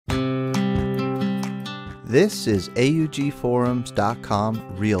This is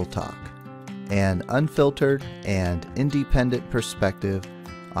AUGforums.com Real Talk, an unfiltered and independent perspective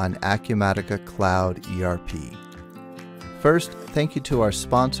on Acumatica Cloud ERP. First, thank you to our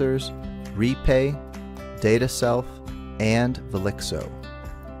sponsors, Repay, DataSelf, and Velixo.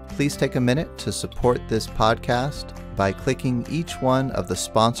 Please take a minute to support this podcast by clicking each one of the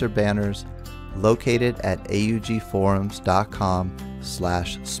sponsor banners located at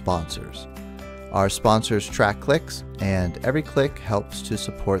augforums.com/sponsors. Our sponsors track clicks, and every click helps to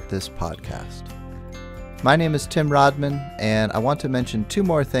support this podcast. My name is Tim Rodman, and I want to mention two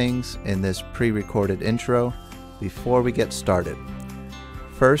more things in this pre-recorded intro before we get started.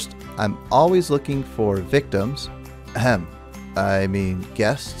 First, I'm always looking for victims,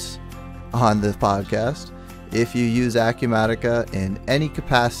 guests on the podcast. If you use Acumatica in any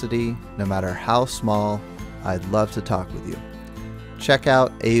capacity, no matter how small, I'd love to talk with you. Check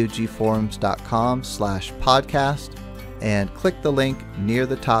out augforums.com/podcast and click the link near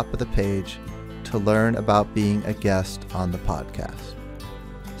the top of the page to learn about being a guest on the podcast.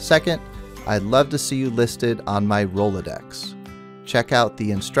 Second, I'd love to see you listed on my Rolodex. Check out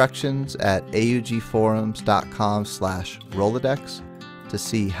the instructions at augforums.com/Rolodex to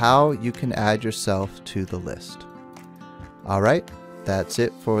see how you can add yourself to the list. All right, that's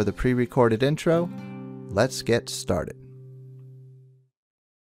it for the pre-recorded intro. Let's get started.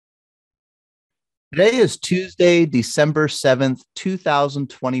 Today is Tuesday, December 7th,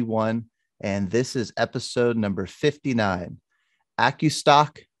 2021, and this is episode number 59,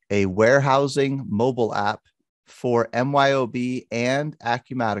 AcuStock, a warehousing mobile app for MYOB and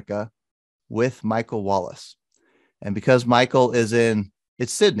Acumatica with Michael Wallace. And because Michael is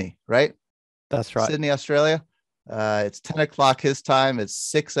it's Sydney, right? That's right. Sydney, Australia. It's 10 o'clock his time. It's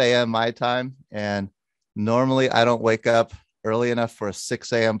 6 a.m. my time. And normally I don't wake up early enough for a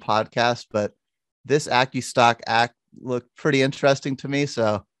 6 a.m. podcast, but this AcuStock act looked pretty interesting to me,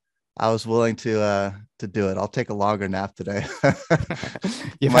 so I was willing to do it. I'll take a longer nap today.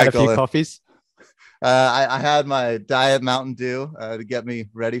 You've had a few coffees? I had my Diet Mountain Dew to get me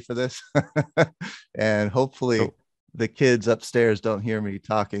ready for this. And hopefully the kids upstairs don't hear me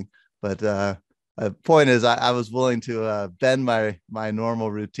talking. But the point is I was willing to bend my normal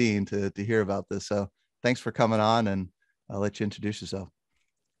routine to hear about this. So thanks for coming on, and I'll let you introduce yourself.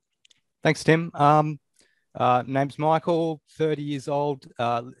 Thanks, Tim. Name's Michael, 30 years old,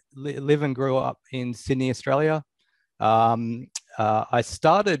 live and grew up in Sydney, Australia. I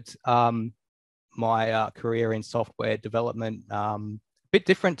started my career in software development a bit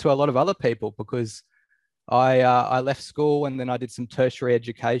different to a lot of other people, because I left school and then I did some tertiary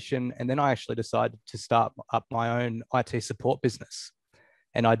education, and then I actually decided to start up my own IT support business.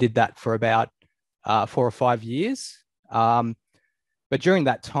 And I did that for about 4 or 5 years. But during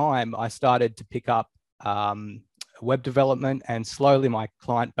that time, I started to pick up web development, and slowly my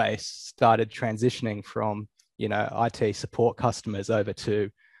client base started transitioning from, IT support customers over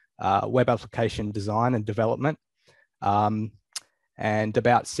to web application design and development. And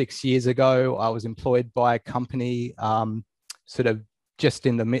about 6 years ago, I was employed by a company sort of just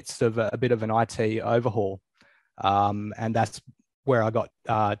in the midst of a bit of an IT overhaul. And that's where I got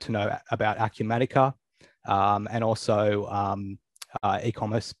to know about Acumatica and also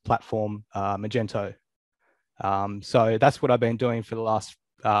e-commerce platform Magento. So that's what I've been doing for the last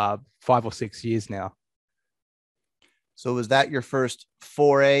 5 or 6 years now. So was that your first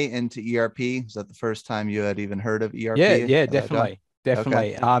foray into ERP? Is that the first time you had even heard of ERP? Yeah, definitely.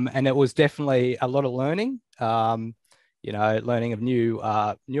 Okay. And it was definitely a lot of learning, learning of new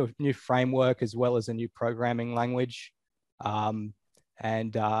framework, as well as a new programming language. And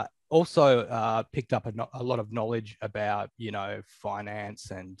also picked up a lot of knowledge about,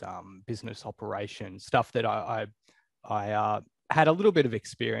 finance and business operations, stuff that I had a little bit of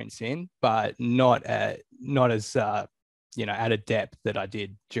experience in, but not as at a depth that I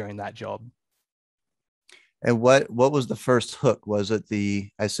did during that job. And what was the first hook? Was it I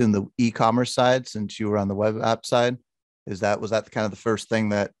assume the e-commerce side, since you were on the web app side? Was that kind of the first thing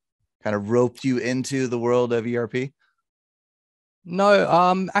that kind of roped you into the world of ERP?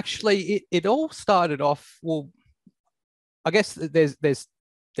 No, actually, it all started off. Well, I guess there's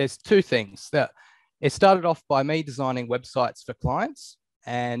two things. That it started off by me designing websites for clients,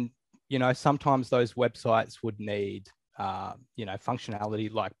 and sometimes those websites would need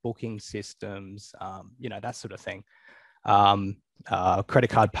functionality like booking systems, that sort of thing,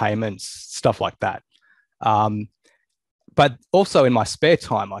 credit card payments, stuff like that. But also in my spare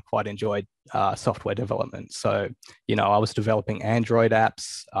time, I quite enjoyed software development. So, I was developing Android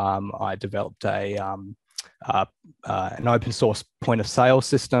apps. I developed an open source point of sale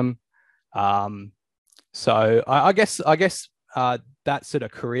system. So I guess that sort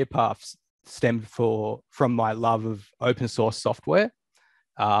of career path stemmed from my love of open source software,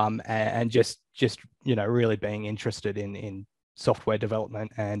 and just really being interested in software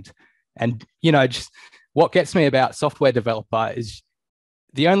development, and just what gets me about software developer is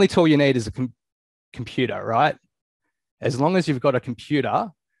the only tool you need is a computer, right? As long as you've got a computer,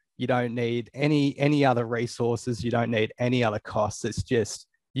 you don't need any other resources. You don't need any other costs. It's just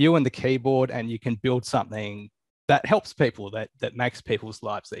you and the keyboard, and you can build something that helps people, that makes people's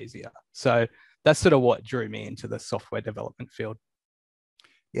lives easier. So that's sort of what drew me into the software development field.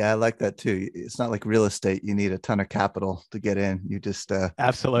 Yeah, I like that too. It's not like real estate. You need a ton of capital to get in. You just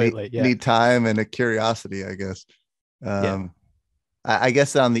Absolutely, yeah, need time and a curiosity, I guess. yeah. I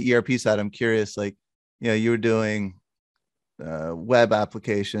guess on the ERP side, I'm curious, like, you were doing web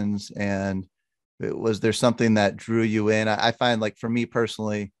applications, and was there something that drew you in? I find, like, for me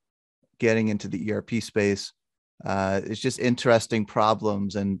personally, getting into the ERP space, it's just interesting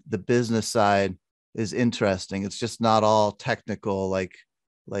problems, and the business side is interesting. It's just not all technical, like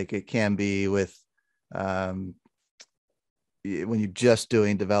it can be with when you're just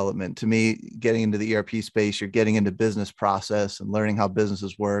doing development. To me, getting into the ERP space, you're getting into business process and learning how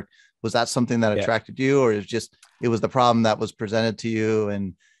businesses work. Was that something that Yeah. attracted you, or it was the problem that was presented to you,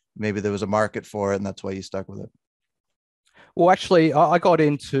 and maybe there was a market for it, and that's why you stuck with it? Well, actually, I got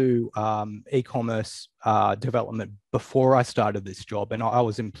into e-commerce development before I started this job, and I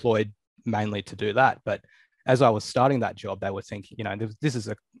was employed mainly to do that. But as I was starting that job, they were thinking, this is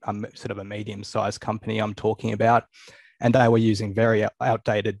a sort of a medium-sized company I'm talking about, and they were using very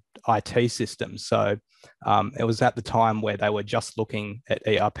outdated IT systems. So it was at the time where they were just looking at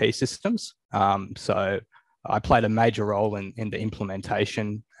ERP systems. So I played a major role in the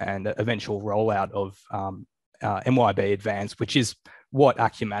implementation and eventual rollout of MYOB Advanced, which is what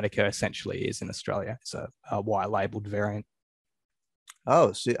Acumatica essentially is in Australia. It's a white-labeled variant.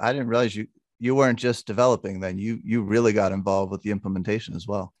 Oh, see, I didn't realize you weren't just developing then. You really got involved with the implementation as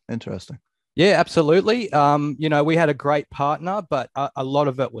well. Interesting. Yeah, absolutely. We had a great partner, but a lot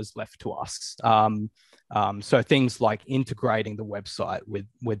of it was left to us. So things like integrating the website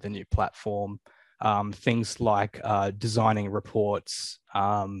with the new platform, things like designing reports.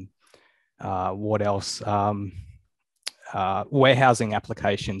 What else? Warehousing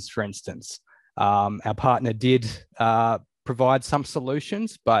applications, for instance. Our partner did provide some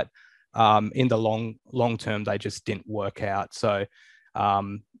solutions, but in the long term, they just didn't work out. So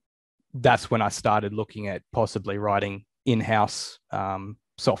that's when I started looking at possibly writing in-house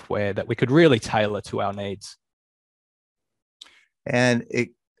software that we could really tailor to our needs. And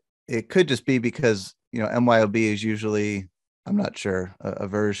it could just be because MYOB is usually, I'm not sure, a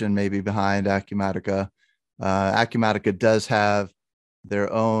version maybe behind Acumatica. Acumatica does have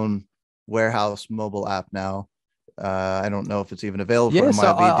their own warehouse mobile app now. I don't know if it's even available for So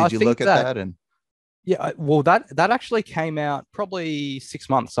MYOB. Did you think look at that? And yeah, well, that actually came out probably 6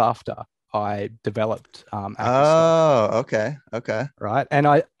 months after I developed AcuStock. oh, okay. Right, and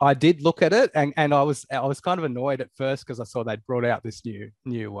I did look at it, and I was kind of annoyed at first because I saw they'd brought out this new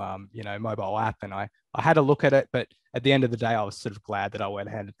mobile app, and I had a look at it, but at the end of the day, I was sort of glad that I went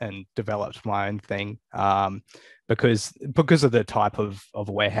ahead and developed my own thing, because of the type of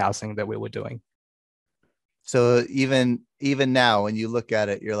warehousing that we were doing. So even now, when you look at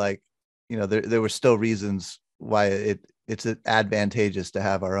it, you're like, there were still reasons why it's advantageous to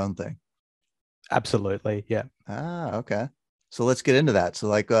have our own thing. Absolutely, yeah. Okay. So let's get into that. So,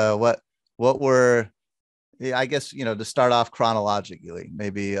 like, what were, I guess, to start off chronologically,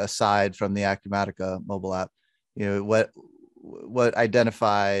 maybe aside from the Acumatica mobile app, what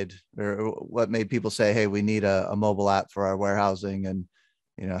identified, or what made people say, hey, we need a mobile app for our warehousing, and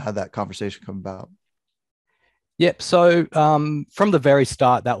how'd that conversation come about? Yep. So from the very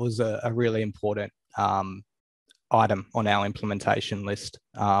start, that was a really important item on our implementation list.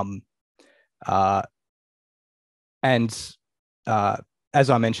 And as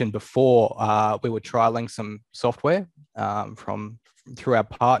I mentioned before, we were trialing some software through our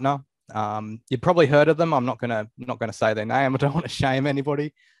partner. You've probably heard of them. I'm not gonna say their name. I don't want to shame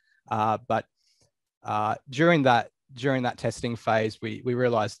anybody. But during that testing phase, we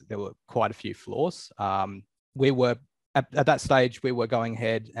realized that there were quite a few flaws. We were at that stage, we were going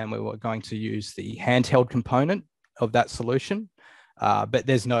ahead and we were going to use the handheld component of that solution, but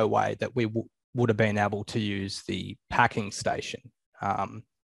there's no way that we would have been able to use the packing station.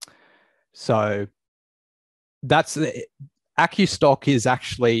 So that's AcuStock is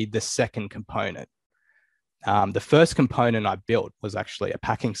actually the second component. The first component I built was actually a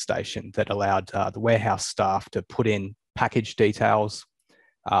packing station that allowed the warehouse staff to put in package details,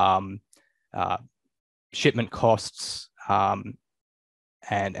 shipment costs, and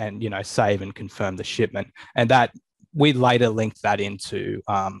save and confirm the shipment. And that we later linked that into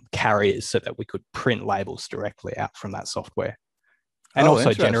carriers so that we could print labels directly out from that software, and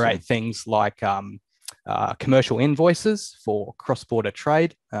also generate things like commercial invoices for cross-border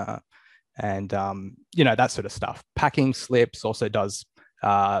trade, and that sort of stuff. Packing slips, also does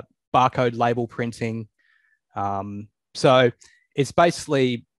barcode label printing. So it's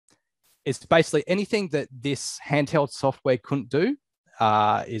basically anything that this handheld software couldn't do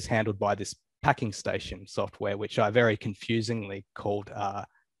is handled by this packing station software, which I very confusingly called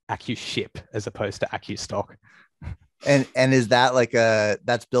AcuShip as opposed to AcuStock. And is that like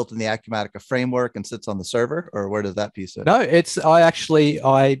that's built in the Acumatica framework and sits on the server, or where does that piece sit? No,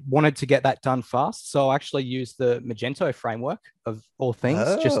 I wanted to get that done fast, so I actually used the Magento framework of all things,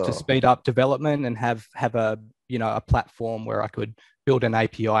 just to speed up development and have a platform where I could build an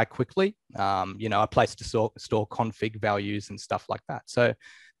API quickly, a place to store config values and stuff like that. So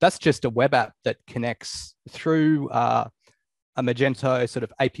that's just a web app that connects through a Magento sort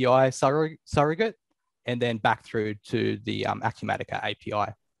of API surrogate, and then back through to the Acumatica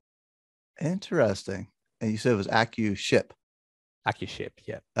API. Interesting. And you said it was AcuShip. AcuShip,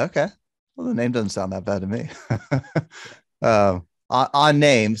 yeah. Okay. Well, the name doesn't sound that bad to me. On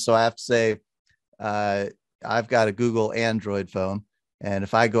name, so I have to say, I've got a Google Android phone, and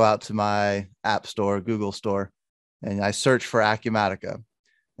if I go out to my app store, Google store, and I search for Acumatica,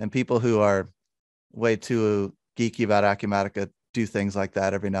 and people who are way too geeky about Acumatica do things like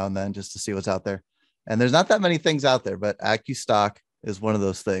that every now and then just to see what's out there. And there's not that many things out there, but AcuStock is one of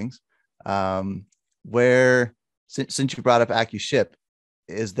those things. Where, since you brought up AcuShip,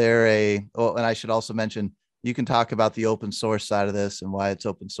 is there and I should also mention, you can talk about the open source side of this and why it's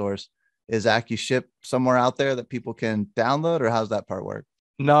open source. Is AcuShip somewhere out there that people can download, or how's that part work?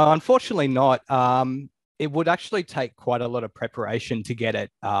 No, unfortunately not. It would actually take quite a lot of preparation to get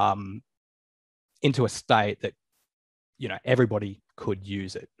it into a state that everybody could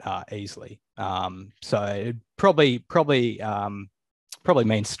use it easily. So it probably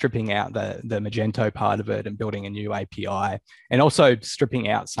means stripping out the Magento part of it and building a new API, and also stripping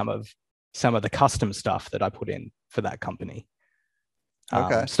out some of the custom stuff that I put in for that company.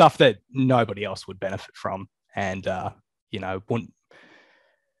 Stuff that nobody else would benefit from, and wouldn't.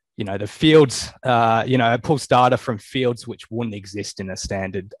 The fields, it pulls data from fields which wouldn't exist in a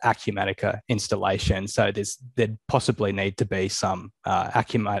standard Acumatica installation. So there'd possibly need to be some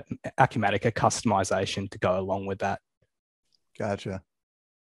Acumatica customization to go along with that. Gotcha.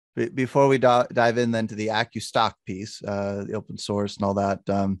 Before we dive in then to the AcuStock piece, the open source and all that,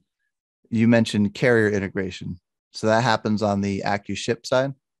 you mentioned carrier integration. So that happens on the AcuShip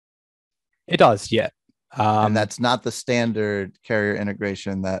side? It does, yeah. And that's not the standard carrier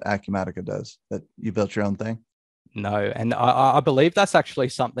integration that Acumatica does, that you built your own thing? No, and I believe that's actually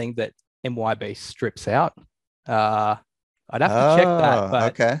something that MYOB strips out. I'd have to check that.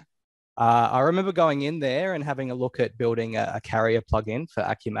 But okay. I remember going in there and having a look at building a carrier plugin for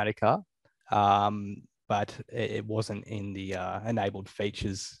Acumatica, but it wasn't in the enabled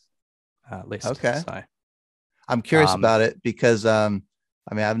features list. Okay. So, I'm curious about it because, I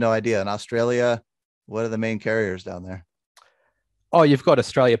have no idea. In Australia, what are the main carriers down there? Oh, you've got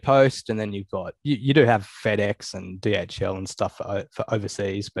Australia Post, and then you've got, you do have FedEx and DHL and stuff for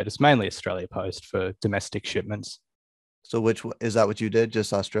overseas, but it's mainly Australia Post for domestic shipments. So which is that what you did?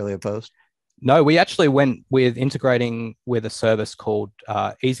 Just Australia Post? No, we actually went with integrating with a service called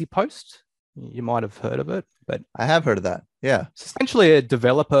Easy Post. You might have heard of it, but I have heard of that. Yeah. It's essentially a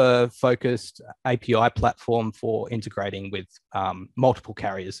developer-focused API platform for integrating with multiple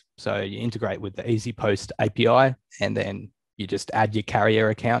carriers. So you integrate with the Easy Post API, and then you just add your carrier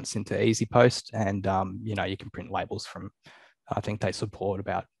accounts into Easy Post, and you can print labels from, I think they support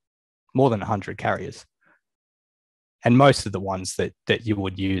about more than 100 carriers. And most of the ones that you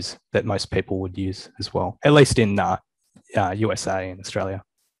would use, that most people would use as well, at least in USA and Australia.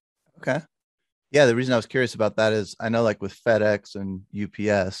 Okay. Yeah, the reason I was curious about that is I know, like with FedEx and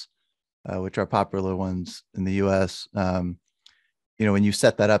UPS, which are popular ones in the US, when you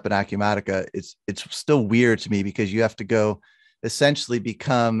set that up in Acumatica, it's still weird to me because you have to go essentially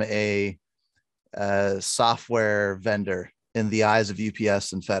become a software vendor in the eyes of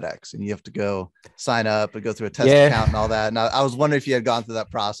UPS and FedEx, and you have to go sign up and go through a test account and all that. And I was wondering if you had gone through that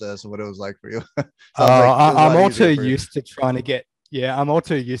process and what it was like for you. I'm all too used to trying to get. Yeah, I'm all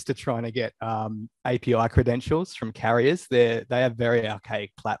too used to trying to get API credentials from carriers. They have very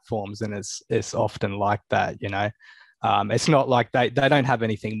archaic platforms, and it's often like that. It's not like they don't have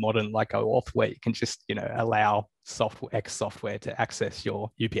anything modern like OAuth where you can just allow software to access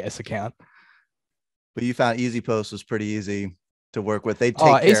your UPS account. But you found EasyPost was pretty easy to work with. They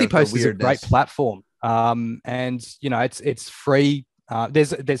Oh, take care of the EasyPost is a great weirdness. platform, and it's free.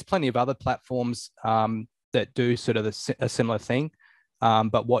 There's plenty of other platforms that do sort of a similar thing.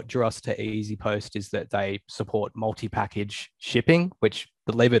 But what drew us to EasyPost is that they support multi-package shipping, which,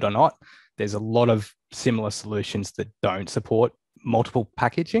 believe it or not, there's a lot of similar solutions that don't support multiple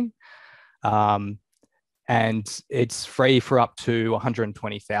packaging. And it's free for up to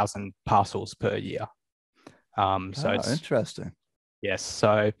 120,000 parcels per year. So it's interesting. Yes.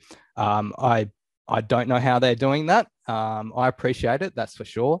 So I don't know how they're doing that. I appreciate it, that's for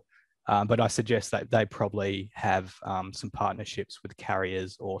sure. But I suggest that they probably have some partnerships with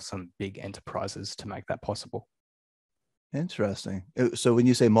carriers or some big enterprises to make that possible. Interesting. So when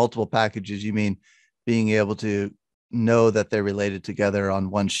you say multiple packages, you mean being able to know that they're related together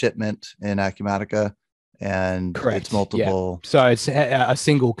on one shipment in Acumatica, and Correct. it's multiple. Yeah. So it's a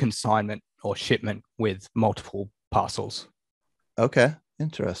single consignment or shipment with multiple parcels. Okay.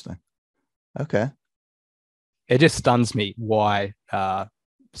 Interesting. Okay. It just stuns me why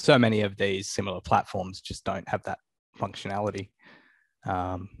so many of these similar platforms just don't have that functionality.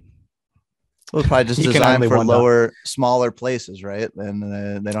 Well, it's probably just designed for lower, smaller places, right? And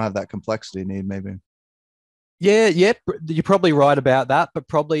they don't have that complexity need, maybe. Yeah, you're probably right about that, but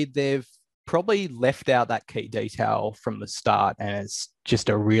they've left out that key detail from the start, and it's just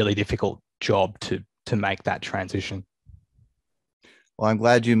a really difficult job to make that transition. Well, I'm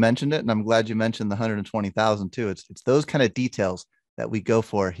glad you mentioned it, and I'm glad you mentioned the 120,000 too. It's those kind of details that we go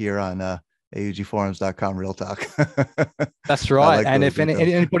for here on augforums.com Real Talk. That's right. Like, and if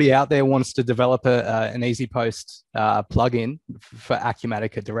anybody out there wants to develop an EasyPost plugin for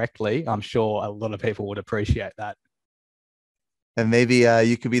Acumatica directly, I'm sure a lot of people would appreciate that. And maybe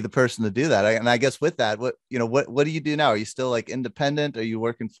you could be the person to do that. And I guess with that, what do you do now? Are you still like independent? Are you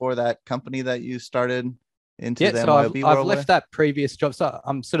working for that company that you started into the MYOB world? I've left that previous job. So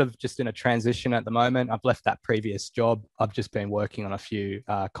I'm sort of just in a transition at the moment. I've left that previous job. I've just been working on a few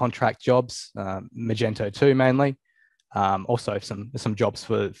contract jobs, Magento 2 mainly. Also some jobs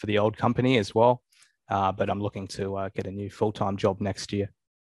for the old company as well. But I'm looking to get a new full-time job next year.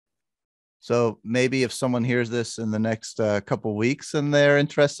 So maybe if someone hears this in the next couple of weeks and they're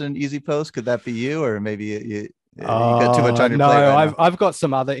interested in EasyPost, could that be you? Or maybe you got too much on your plate right now? I've got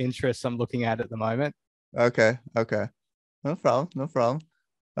some other interests I'm looking at the moment. Okay. No problem.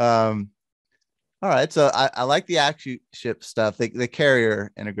 All right. So I like the AcuShip stuff. The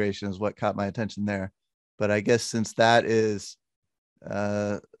carrier integration is what caught my attention there. But I guess since that is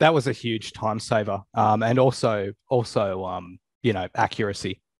that was a huge time saver. And also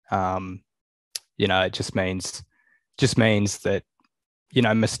accuracy. It just means that,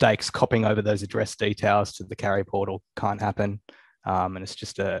 mistakes copying over those address details to the carrier portal can't happen. And it's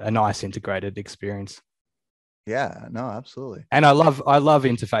just a nice integrated experience. Yeah, no, absolutely. And I love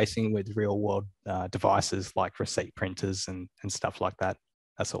interfacing with real world devices like receipt printers and stuff like that.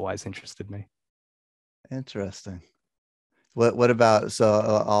 That's always interested me. Interesting. What about, so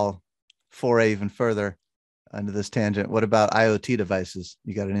I'll foray even further into this tangent. What about IoT devices?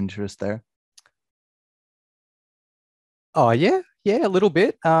 You got an interest there? Oh yeah, a little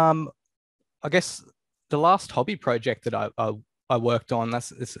bit. I guess the last hobby project that I worked on,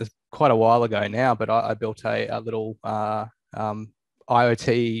 it's quite a while ago now, but I built a little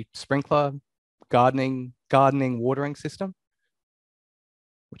IoT sprinkler gardening watering system,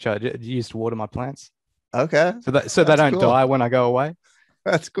 which I use to water my plants. Okay. So they don't die when I go away.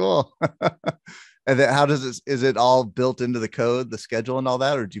 That's cool. And then how is it all built into the code, the schedule and all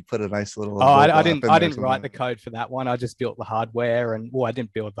that, or did you put a nice little? I didn't write the code for that one. I just built the hardware, and I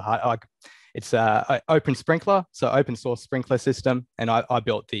didn't build the hard. It's a open sprinkler, so open source sprinkler system, and I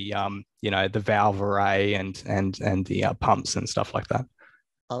built the the valve array and the pumps and stuff like that.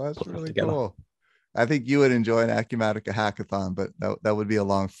 Oh, that's really cool. I think you would enjoy an Acumatica hackathon, but that would be a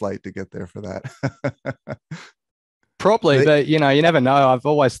long flight to get there for that. Probably, but you never know. I've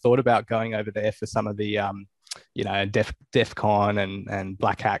always thought about going over there for some of the DEF CON and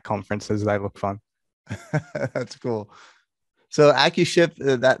Black Hat conferences. They look fun. That's cool. So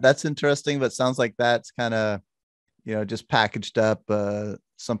AcuShip, that's interesting, but sounds like that's kind of just packaged up,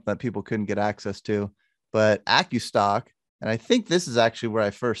 something that people couldn't get access to. But AcuStock, and I think this is actually where I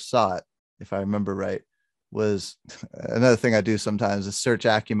first saw it, if I remember right, was another thing I do sometimes is search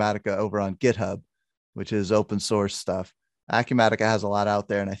Acumatica over on GitHub, which is open source stuff. Acumatica has a lot out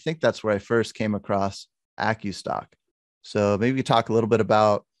there, and I think that's where I first came across AcuStock. So maybe you talk a little bit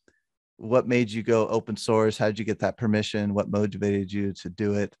about what made you go open source. How did you get that permission? What motivated you to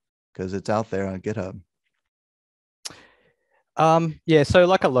do it? Because it's out there on GitHub. Yeah, so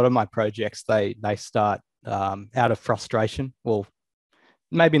like a lot of my projects, they start out of frustration. Well,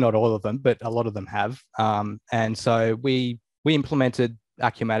 maybe not all of them, but a lot of them have. And so we implemented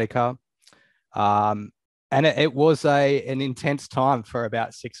Acumatica, and it was an intense time for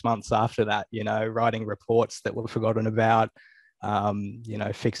about 6 months after that. Writing reports that were forgotten about,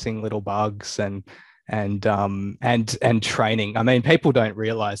 fixing little bugs and training. I mean, people don't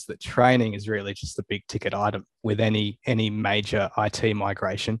realize that training is really just the big ticket item with any major IT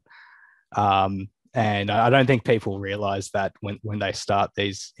migration. And I don't think people realize that when they start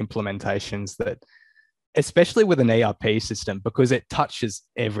these implementations, that especially with an ERP system, because it touches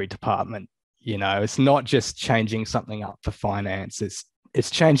every department. It's not just changing something up for finance. It's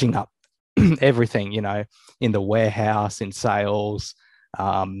changing up everything, in the warehouse, in sales,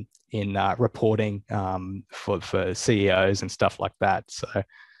 in reporting, for CEOs and stuff like that. So,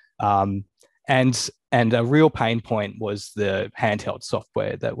 and a real pain point was the handheld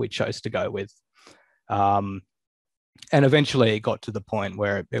software that we chose to go with. And eventually it got to the point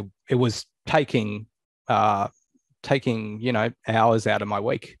where it was taking hours out of my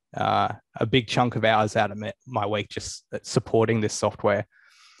week, a big chunk of hours out of my week, just supporting this software.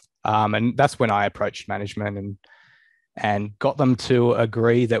 And that's when I approached management and got them to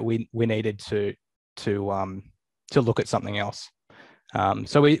agree that we needed to look at something else.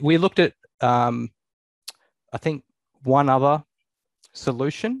 So we looked at, I think, one other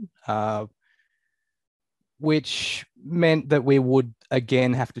solution, which meant that we would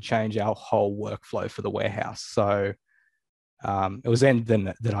again have to change our whole workflow for the warehouse. So it was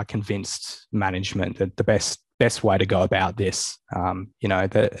then that I convinced management that the best way to go about this,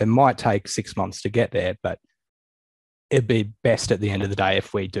 that it might take 6 months to get there, but it'd be best at the end of the day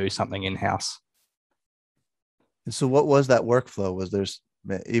if we do something in-house. So what was that workflow? Was there's,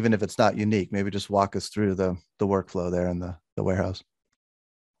 even if it's not unique, maybe just walk us through the workflow there in the warehouse.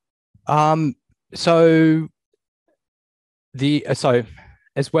 So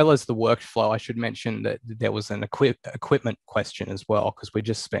as well as the workflow, I should mention that there was an equipment question as well, because we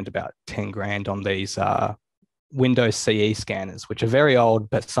just spent about 10 grand on these Windows CE scanners, which are very old,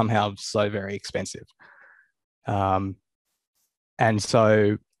 but somehow so very expensive. And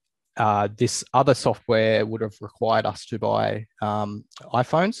so this other software would have required us to buy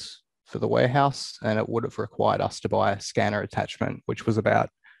iPhones for the warehouse, and it would have required us to buy a scanner attachment, which was about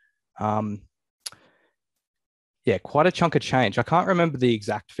quite a chunk of change. I can't remember the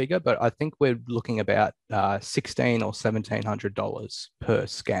exact figure, but I think we're looking about $1,600 or $1,700 per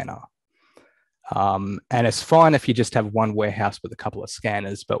scanner. And it's fine if you just have one warehouse with a couple of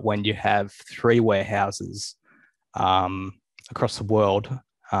scanners, but when you have 3 warehouses across the world,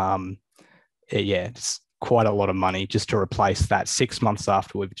 it's quite a lot of money just to replace that 6 months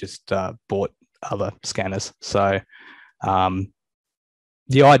after we've just bought other scanners. So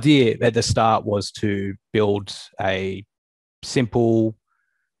the idea at the start was to build a simple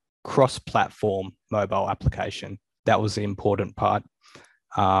cross-platform mobile application. That was the important part.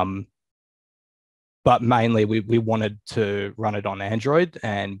 But mainly we wanted to run it on Android,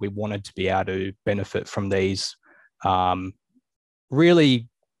 and we wanted to be able to benefit from these. Really,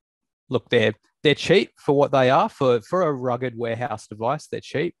 look, they're cheap for what they are. For a rugged warehouse device, they're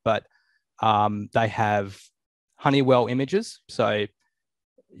cheap, but they have Honeywell images. So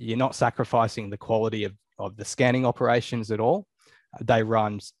you're not sacrificing the quality of the scanning operations at all. They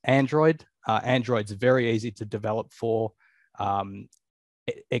run Android. Android's very easy to develop for.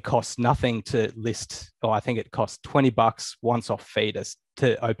 It costs nothing to list, or I think it costs $20 once-off fee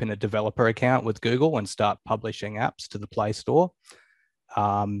to open a developer account with Google and start publishing apps to the Play Store.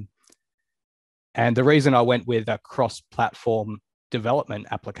 And the reason I went with a cross-platform development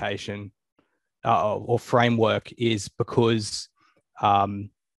application or framework is because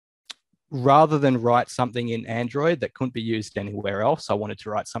rather than write something in Android that couldn't be used anywhere else, I wanted to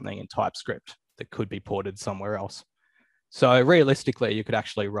write something in TypeScript that could be ported somewhere else. So realistically, you could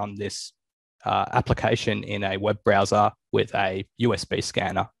actually run this application in a web browser with a USB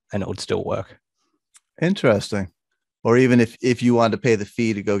scanner, and it would still work. Interesting. Or even if you wanted to pay the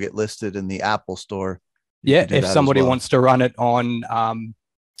fee to go get listed in the Apple Store. Yeah, if somebody wants to run it on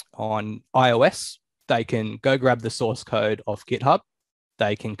iOS, they can go grab the source code off GitHub.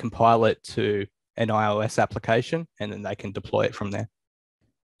 They can compile it to an iOS application, and then they can deploy it from there.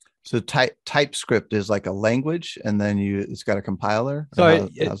 So TypeScript is like a language, and then it's got a compiler. So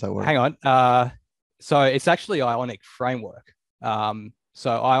how's that work? Hang on. So it's actually Ionic Framework.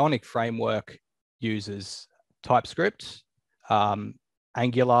 So Ionic Framework uses TypeScript,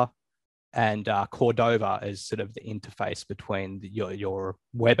 Angular, and Cordova as sort of the interface between your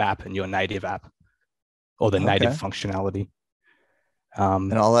web app and your native app, or the native functionality.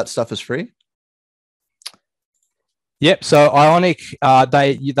 And all that stuff is free? Yep. So Ionic,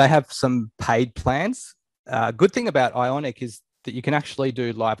 they have some paid plans. Good thing about Ionic is that you can actually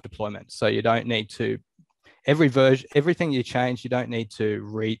do live deployment. So you don't need to everything you change, you don't need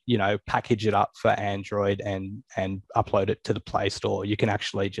to package it up for Android and upload it to the Play Store. You can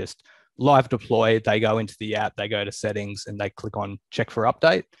actually just live deploy. They go into the app, they go to settings, and they click on check for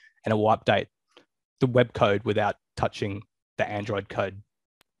update, and it will update the web code without touching the Android code.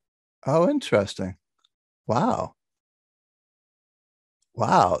 Oh, interesting. Wow.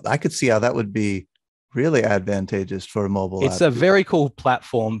 I could see how that would be really advantageous for a mobile app. It's a very cool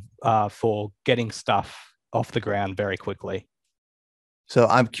platform for getting stuff off the ground very quickly. So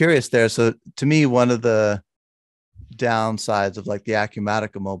I'm curious there. So to me, one of the downsides of like the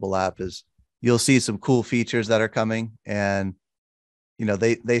Acumatica mobile app is you'll see some cool features that are coming, and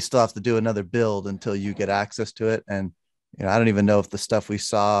they still have to do another build until you get access to it. And I don't even know if the stuff we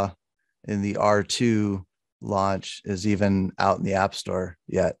saw in the R2 launch is even out in the App Store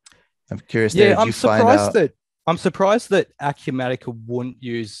yet. I'm curious. Yeah, I'm surprised that Acumatica wouldn't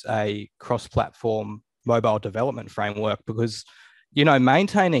use a cross-platform mobile development framework, because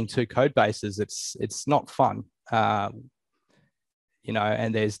maintaining two code bases, it's not fun. And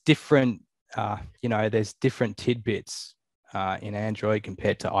there's different tidbits in Android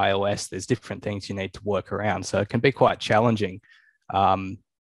compared to iOS. There's different things you need to work around, so it can be quite challenging. So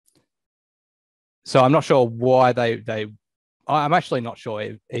I'm not sure why I'm actually not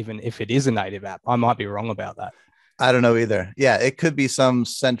sure even if it is a native app. I might be wrong about that. I don't know either. Yeah, it could be some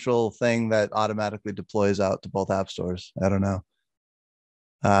central thing that automatically deploys out to both app stores. I don't know.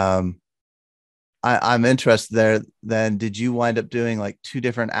 I'm interested there. Then did you wind up doing like two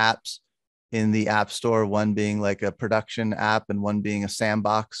different apps in the App Store, one being like a production app and one being a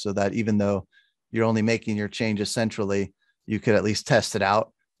sandbox, so that even though you're only making your changes centrally, you could at least test it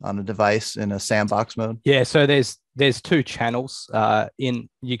out on a device in a sandbox mode? Yeah, so there's two channels.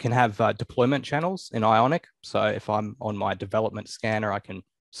 You can have deployment channels in Ionic. So if I'm on my development scanner, I can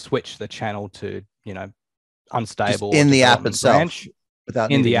switch the channel to unstable just in the app itself, branch,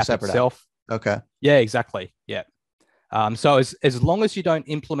 without in the app separate itself. App. Okay. Yeah, exactly. Yeah. So as long as you don't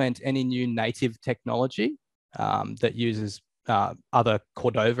implement any new native technology that uses other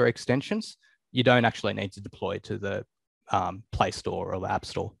Cordova extensions, you don't actually need to deploy to the Play Store or the App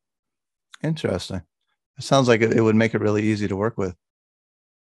Store. Interesting. It sounds like it would make it really easy to work with.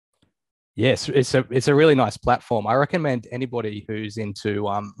 Yes, it's a really nice platform. I recommend anybody who's into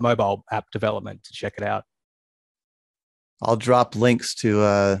mobile app development to check it out. I'll drop links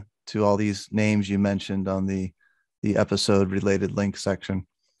to all these names you mentioned on the episode related link section.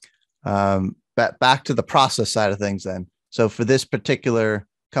 Back to the process side of things then. So for this particular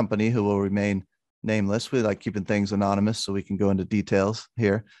company, who will remain nameless, we like keeping things anonymous so we can go into details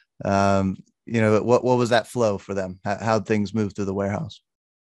here. What was that flow for them? How'd things move through the warehouse?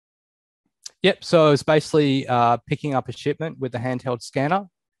 Yep. So it's basically picking up a shipment with a handheld scanner,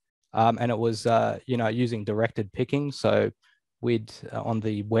 and it was using directed picking. So we'd on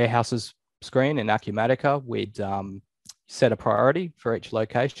the warehouse's screen in Acumatica, we'd set a priority for each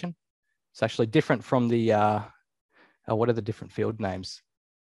location. It's actually different from the what are the different field names?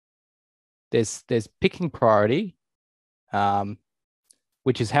 There's picking priority,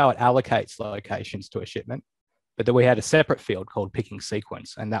 which is how it allocates locations to a shipment. But then we had a separate field called picking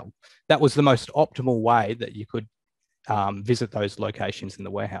sequence, and that was the most optimal way that you could visit those locations in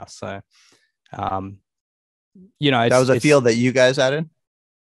the warehouse. So, that was a field that you guys added,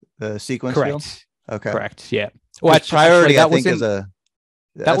 the sequence correct. Field? Okay, correct. Yeah. Well, priority, I think, is a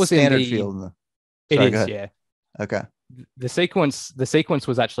standard field. It is, yeah. Okay. The sequence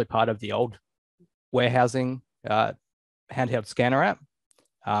was actually part of the old warehousing handheld scanner app.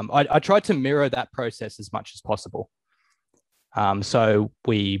 I tried to mirror that process as much as possible. So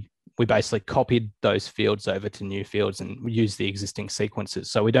we basically copied those fields over to new fields and we used the existing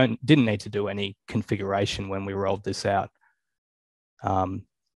sequences. So we didn't need to do any configuration when we rolled this out.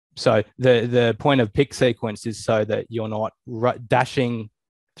 So the point of pick sequence is so that you're not dashing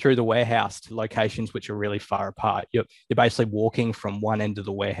through the warehouse to locations which are really far apart. You're basically walking from one end of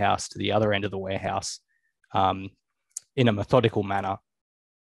the warehouse to the other end of the warehouse in a methodical manner,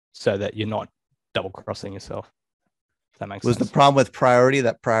 so that you're not double crossing yourself. If that makes sense. Was the problem with priority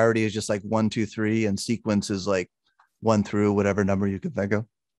that priority is just like 1, 2, 3, and sequence is like 1 through whatever number you could think of?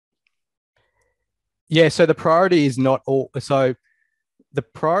 Yeah. So the priority is not all. So the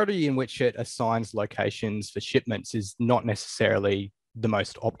priority in which it assigns locations for shipments is not necessarily the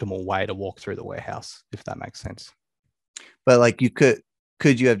most optimal way to walk through the warehouse, if that makes sense. But like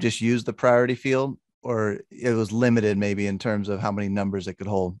could you have just used the priority field or it was limited maybe in terms of how many numbers it could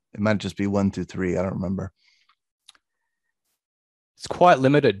hold? It might just be 1 through 3. I don't remember. It's quite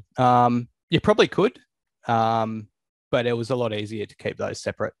limited. You probably could, but it was a lot easier to keep those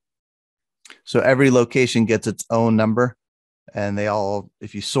separate. So every location gets its own number, and they all,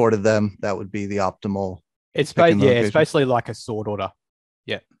 if you sorted them, that would be the optimal. It's basically like a sort order.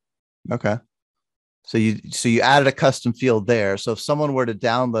 Yeah. Okay. So you added a custom field there. So if someone were to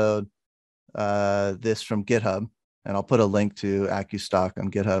download this from GitHub, and I'll put a link to AcuStock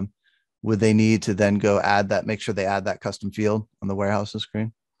on GitHub, would they need to then go add that, make sure they add that custom field on the warehouse's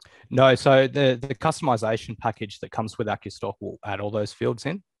screen? No, so the customization package that comes with AcuStock will add all those fields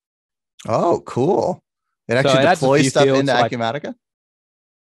in. Oh, cool. It actually deploys stuff into Acumatica?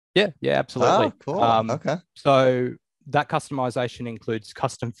 Yeah, absolutely. Oh, cool. Okay. So that customization includes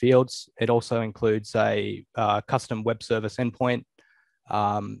custom fields. It also includes a custom web service endpoint,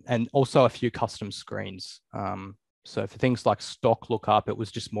 and also a few custom screens. So for things like stock lookup, it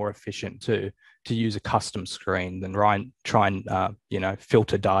was just more efficient to use a custom screen than try and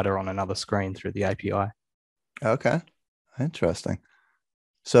filter data on another screen through the API. Okay, interesting.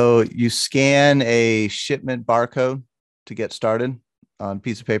 So you scan a shipment barcode to get started on a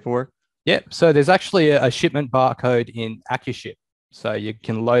piece of paperwork? Yeah, so there's actually a shipment barcode in AcuShip. So you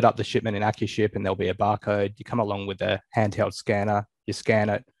can load up the shipment in AcuShip and there'll be a barcode. You come along with a handheld scanner, you scan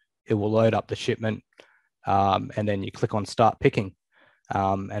it, it will load up the shipment, and then you click on start picking.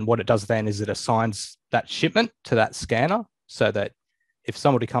 And what it does then is it assigns that shipment to that scanner so that if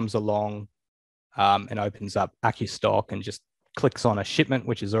somebody comes along and opens up AcuStock and just clicks on a shipment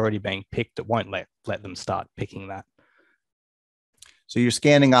which is already being picked, it won't let them start picking that. So you're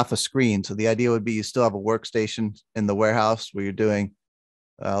scanning off a screen. So the idea would be you still have a workstation in the warehouse where you're doing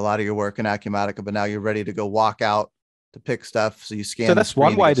a lot of your work in Acumatica, but now you're ready to go walk out to pick stuff. So you scan. So that's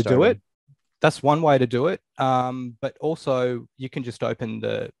one way to do it. That's one way to do it. But also you can just open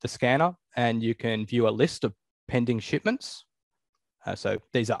the scanner and you can view a list of pending shipments. So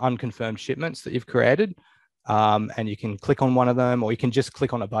these are unconfirmed shipments that you've created. And you can click on one of them, or you can just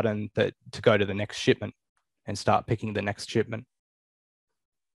click on a button to go to the next shipment and start picking the next shipment.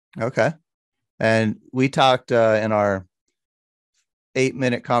 Okay. And we talked in our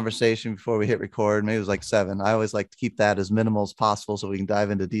 8-minute conversation before we hit record, maybe it was like 7. I always like to keep that as minimal as possible so we can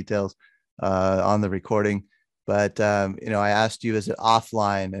dive into details on the recording. But, I asked you, is it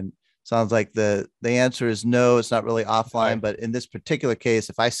offline? And sounds like the answer is no, it's not really offline. But in this particular case,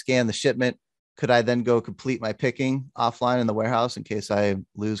 if I scan the shipment, could I then go complete my picking offline in the warehouse in case I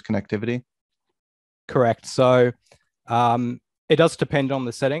lose connectivity? Correct. So it does depend on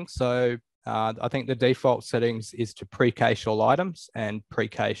the settings. So I think the default settings is to pre-cache all items and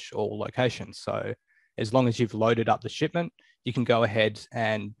pre-cache all locations. So as long as you've loaded up the shipment, you can go ahead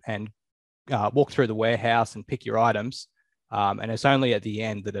and walk through the warehouse and pick your items. And it's only at the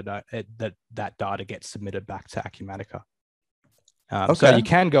end that data gets submitted back to Acumatica. Okay. So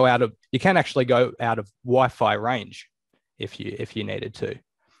you can actually go out of Wi-Fi range if you needed to,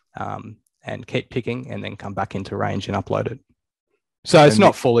 and keep picking and then come back into range and upload it. So it's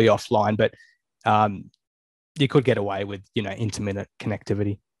not fully offline, but you could get away with intermittent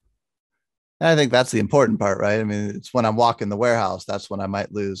connectivity. I think that's the important part, right? I mean, it's when I'm walking the warehouse, that's when I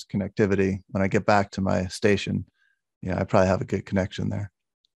might lose connectivity. When I get back to my station, I probably have a good connection there.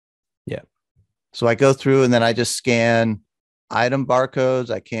 Yeah. So I go through and then I just scan item barcodes.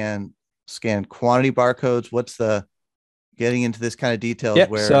 I can scan quantity barcodes. What's the getting into this kind of details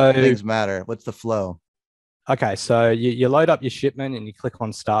where things matter? What's the flow? Okay, so you load up your shipment and you click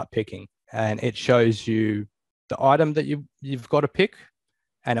on start picking, and it shows you the item that you've got to pick,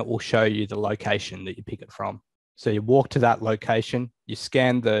 and it will show you the location that you pick it from. So you walk to that location, you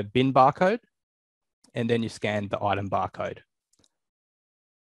scan the bin barcode, and then you scan the item barcode.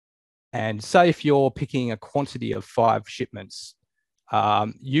 And say if you're picking a quantity of 5 shipments,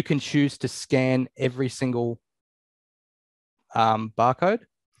 you can choose to scan every single barcode,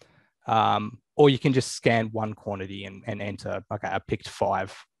 or you can just scan one quantity and enter, okay, I picked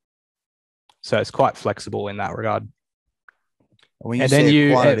 5. So it's quite flexible in that regard. When you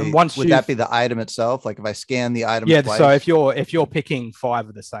say quantity, would that be the item itself? Like if I scan the item twice? So if you're picking 5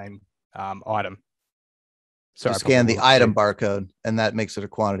 of the same item. So scan the item barcode, and that makes it a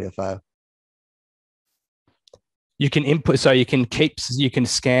quantity of 5. You can input, so you can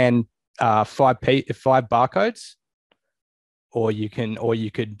scan 5 barcodes, or you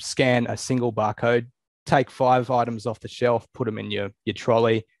could scan a single barcode, take 5 items off the shelf, put them in your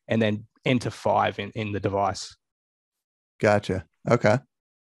trolley, and then enter 5 in the device. Gotcha. Okay.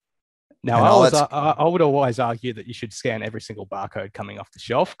 Now, And all that's I would always argue that you should scan every single barcode coming off the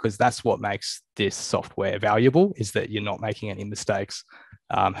shelf, because that's what makes this software valuable, is that you're not making any mistakes.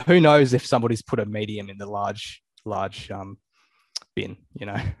 Who knows if somebody's put a medium in the large bin, you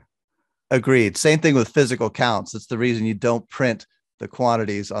know? agreed. Same thing with physical counts. It's the reason you don't print the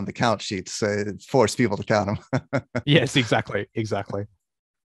quantities on the count sheets. So force people to count them. Yes, exactly.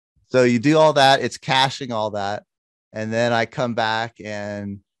 So you do all that. It's caching all that. And then I come back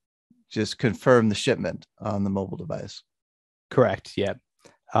and just confirm the shipment on the mobile device. Correct. Yeah.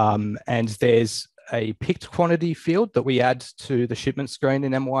 And there's a picked quantity field that we add to the shipment screen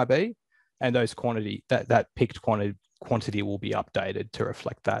in MYOB, and those that picked quantity will be updated to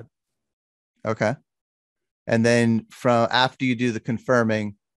reflect that. Okay. And then from after you do the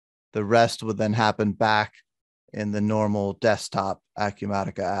confirming, the rest would then happen back in the normal desktop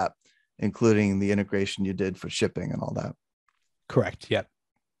Acumatica app, including the integration you did for shipping and all that. Correct. Yep.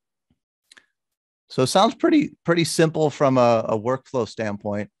 So it sounds pretty simple from a workflow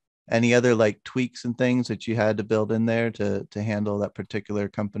standpoint. Any other like tweaks and things that you had to build in there to handle that particular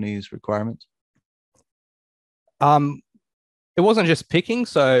company's requirements? It wasn't just picking,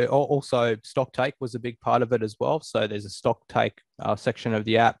 so also stock take was a big part of it as well. So there's a stock take section of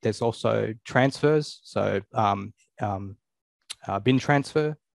the app. There's also transfers, so bin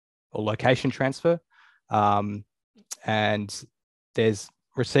transfer or location transfer, and there's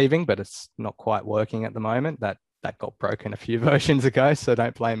receiving, but it's not quite working at the moment. That got broken a few versions ago, so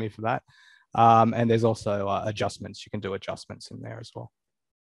don't blame me for that. And there's also adjustments. You can do adjustments in there as well.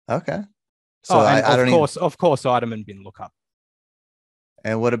 Okay. So of course, item and bin lookup.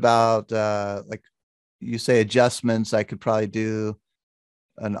 And what about like you say adjustments? I could probably do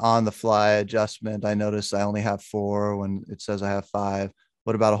an on-the-fly adjustment. I notice I only have 4 when it says I have 5.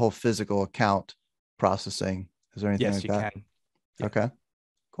 What about a whole physical account processing? Is there anything like that? Yes, you can. Yeah. Okay,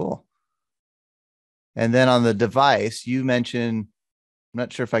 cool. And then on the device, you mentioned, I'm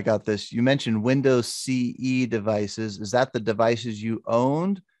not sure if I got this. You mentioned Windows CE devices. Is that the devices you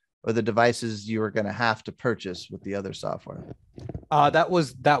owned or the devices you were going to have to purchase with the other software? That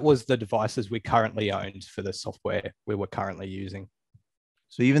was the devices we currently owned for the software we were currently using.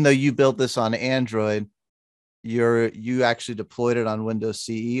 So even though you built this on Android, you actually deployed it on Windows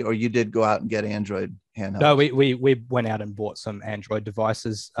CE, or you did go out and get Android handhelds? No, we went out and bought some Android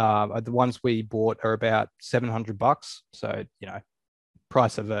devices. The ones we bought are about $700. So, you know,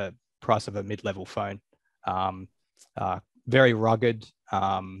 price of a mid-level phone. Very rugged.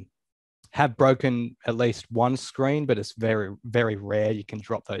 Have broken at least one screen, but it's very, very rare. You can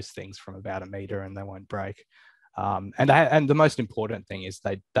drop those things from about 1 meter and they won't break. And the most important thing is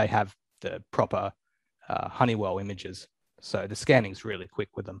they have the proper Honeywell images. So the scanning's really quick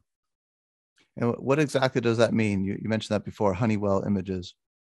with them. And what exactly does that mean? You mentioned that before, Honeywell images.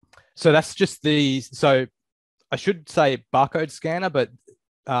 So that's just so I should say barcode scanner, but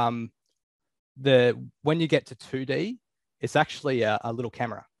when you get to 2D, it's actually a little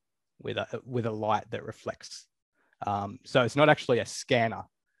camera with a light that reflects. So it's not actually a scanner.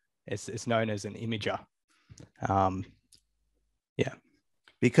 It's known as an imager. Yeah.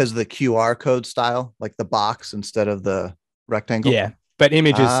 Because of the QR code style, like the box instead of the rectangle? Yeah, but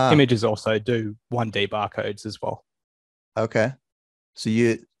images also do 1D barcodes as well. Okay. So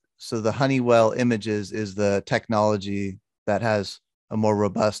the Honeywell images is the technology that has a more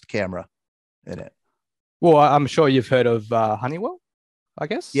robust camera in it. Well, I'm sure you've heard of Honeywell, I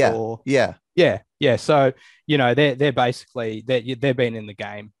guess. Yeah. Yeah. So, you know, they're basically they've been in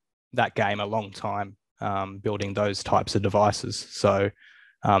that game a long time, building those types of devices. So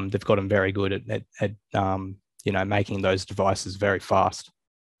they've gotten very good at you know, making those devices very fast.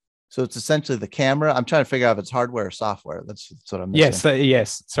 So it's essentially the camera. I'm trying to figure out if it's hardware or software. That's what I'm missing.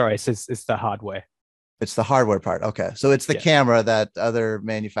 Yes. Sorry, it's the hardware. It's the hardware part. Okay. So it's the camera that other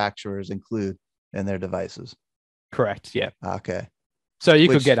manufacturers include in their devices. Correct. Yeah. Okay. So you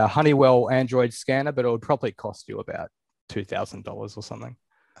could get a Honeywell Android scanner, but it would probably cost you about $2,000 or something.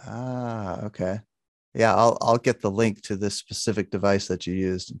 Okay. Yeah, I'll get the link to this specific device that you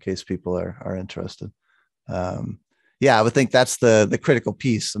used in case people are interested. Yeah, I would think that's the critical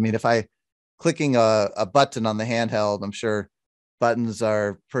piece. I mean, if I clicking a button on the handheld, I'm sure buttons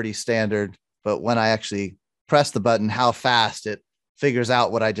are pretty standard, but when I actually press the button, how fast it figures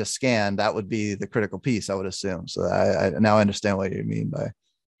out what I just scanned, that would be the critical piece, I would assume. So I now understand what you mean by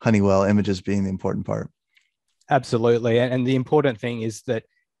Honeywell images being the important part. Absolutely. And the important thing is that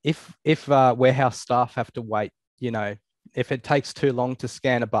if warehouse staff have to wait, you know, if it takes too long to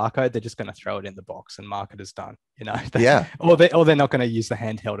scan a barcode, they're just going to throw it in the box and mark it as done, you know. Yeah. Or they're not going to use the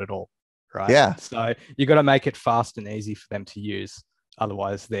handheld at all, right? Yeah. So you got to make it fast and easy for them to use.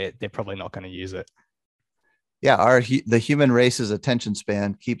 Otherwise, they're probably not going to use it. Yeah, the human race's attention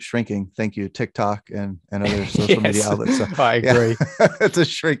span keeps shrinking. Thank you, TikTok and other social media outlets. So, I agree. Yeah, it's a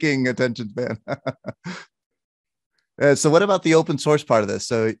shrinking attention span. So what about the open source part of this?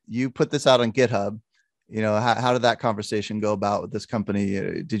 So you put this out on GitHub. How did that conversation go about with this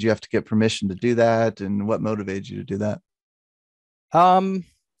company? Did you have to get permission to do that? And what motivated you to do that?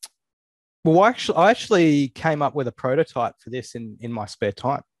 Well, I actually came up with a prototype for this in my spare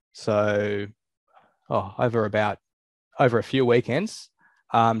time. So over a few weekends,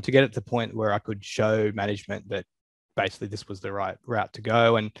 to get it to the point where I could show management that basically this was the right route to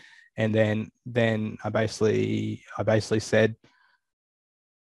go. And then I basically said,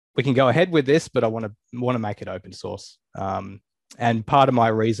 we can go ahead with this, but I want to make it open source. And part of my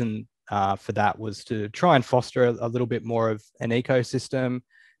reason for that was to try and foster a little bit more of an ecosystem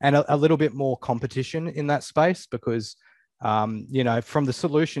and a little bit more competition in that space, because from the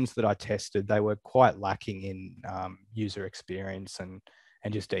solutions that I tested, they were quite lacking in user experience and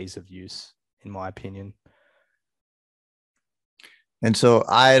just ease of use, in my opinion. And so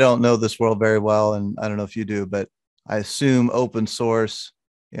I don't know this world very well, and I don't know if you do, but I assume open source,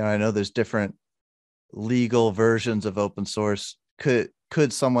 I know there's different legal versions of open source. Could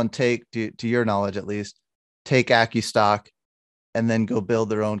someone take, to your knowledge at least, take AcuStock and then go build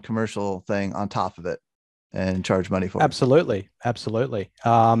their own commercial thing on top of it and charge money for it? Absolutely.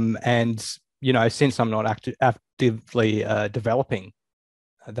 And, since I'm not actively developing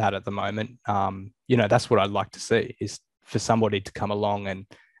that at the moment, that's what I'd like to see, is for somebody to come along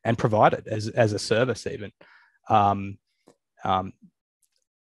and provide it as a service even.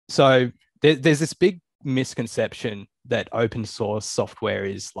 So there's this big misconception that open source software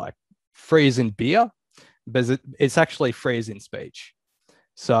is like free as in beer, but it's actually free as in speech.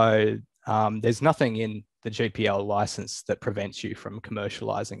 So there's nothing in the GPL license that prevents you from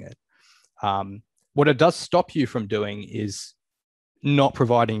commercializing it. What it does stop you from doing is not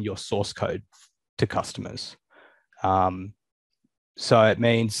providing your source code to customers. So it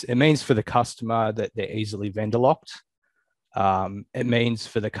means for the customer that they're easily vendor locked. It means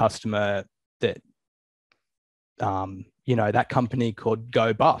for the customer that that company could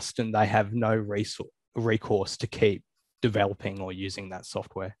go bust and they have no recourse to keep developing or using that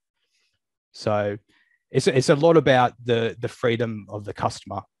software. So it's a lot about the freedom of the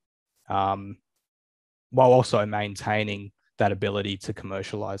customer, while also maintaining that ability to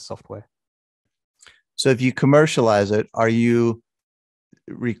commercialize software. So if you commercialize it, are you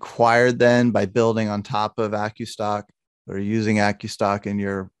required then, by building on top of AcuStock or using AcuStock in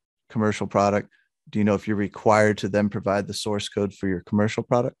your commercial product, do you know if you're required to then provide the source code for your commercial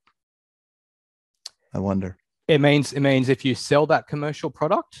product? I wonder. It means if you sell that commercial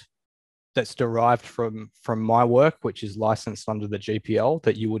product that's derived from my work, which is licensed under the GPL,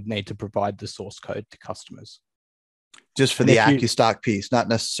 that you would need to provide the source code to customers. Just for the AcuStock piece, not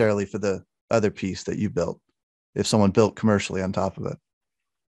necessarily for the other piece that you built, if someone built commercially on top of it.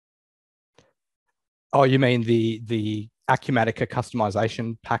 Oh, you mean the Acumatica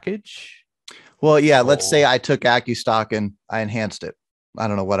customization package? Well, yeah, let's say I took AcuStock and I enhanced it. I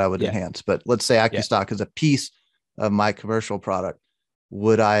don't know what I would enhance, but let's say AcuStock is a piece of my commercial product.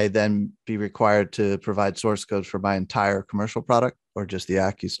 Would I then be required to provide source codes for my entire commercial product, or just the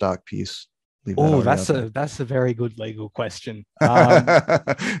AcuStock piece? Oh, that's a very good legal question.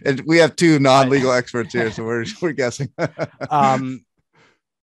 And we have two non-legal experts here, so we're guessing.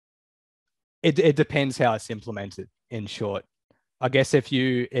 It depends how it's implemented, in short. I guess if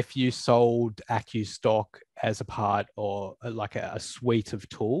you sold AcuStock as a part or like a suite of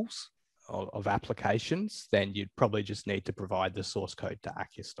tools of applications, then you'd probably just need to provide the source code to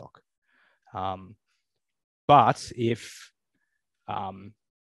AcuStock. But if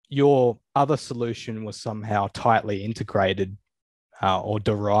your other solution was somehow tightly integrated or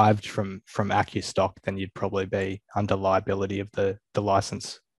derived from AcuStock, then you'd probably be under liability of the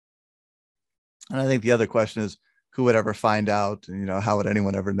license. And I think the other question is, who would ever find out? How would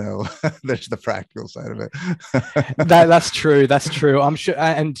anyone ever know? There's the practical side of it. That's true. I'm sure.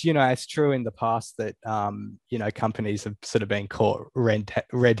 And, it's true in the past that, companies have sort of been caught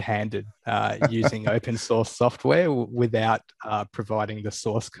red-handed using open source software without providing the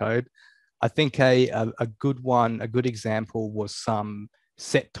source code. I think a good example was some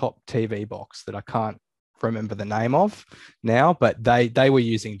set-top TV box that I can't remember the name of now, but they were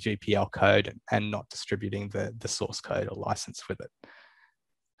using GPL code and not distributing the source code or license with it.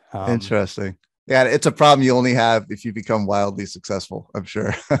 Interesting. Yeah, it's a problem you only have if you become wildly successful, I'm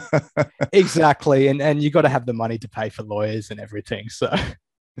sure. Exactly. And you got to have the money to pay for lawyers and everything. So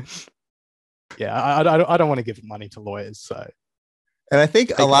yeah, I don't want to give money to lawyers. So And I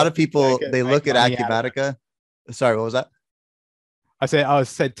think a lot of people, take it, they make look at money out of it. Acumatica. Sorry, what was that? I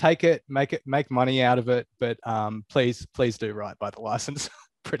said, take it, make money out of it, but please do right by the license.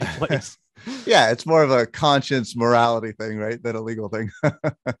 Pretty please. Yeah, it's more of a conscience morality thing, right, than a legal thing.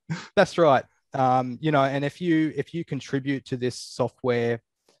 That's right. And if you contribute to this software,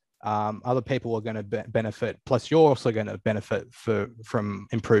 other people are going to benefit. Plus, you're also going to benefit from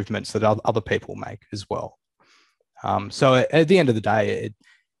improvements that other people make as well. So at the end of the day,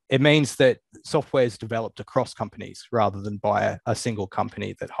 it means that software is developed across companies rather than by a single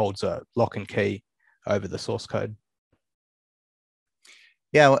company that holds a lock and key over the source code.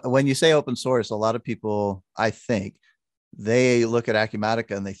 Yeah, when you say open source, a lot of people, I think, they look at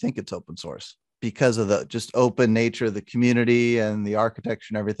Acumatica and they think it's open source because of the just open nature of the community and the architecture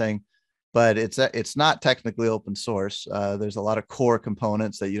and everything. But it's not technically open source. There's a lot of core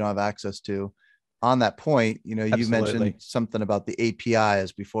components that you don't have access to. On that point, you Absolutely. mentioned something about the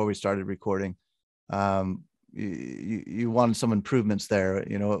APIs before we started recording. You wanted some improvements there.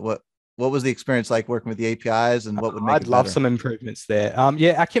 What was the experience like working with the APIs, and what would make it better? I'd love some improvements there.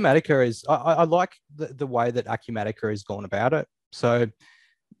 Yeah, Acumatica is, I like the way that Acumatica has gone about it. So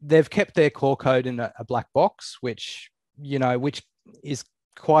they've kept their core code in a black box, which is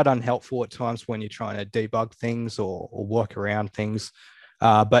quite unhelpful at times when you're trying to debug things or work around things.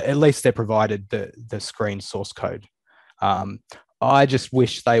 But at least they provided the screen source code. I just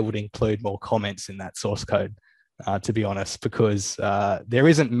wish they would include more comments in that source code, to be honest, because there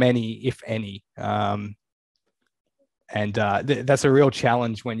isn't many, if any. That's a real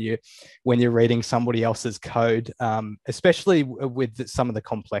challenge when you're reading somebody else's code, especially with some of the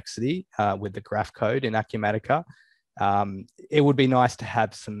complexity with the graph code in Acumatica. It would be nice to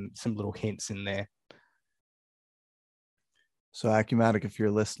have some little hints in there. So Acumatica, if you're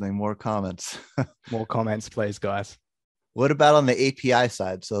listening, more comments. More comments, please, guys. What about on the API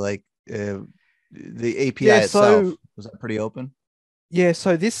side? So like the API itself, was that pretty open? Yeah,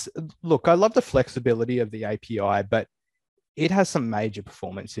 so look, I love the flexibility of the API, but it has some major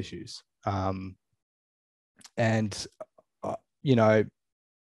performance issues. This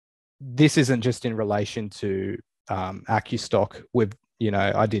isn't just in relation to AcuStock.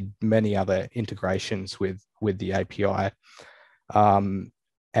 I did many other integrations with the API. And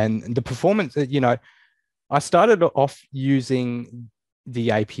the performance, I started off using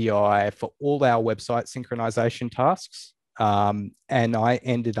the API for all our website synchronization tasks. And I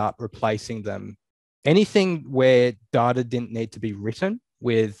ended up replacing them. Anything where data didn't need to be written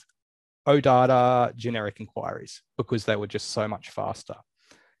with OData generic inquiries, because they were just so much faster.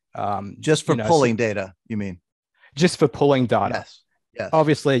 Just for pulling data, you mean? Just for pulling data. Yes.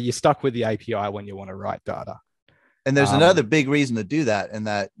 Obviously, you're stuck with the API when you want to write data. And there's another big reason to do that, and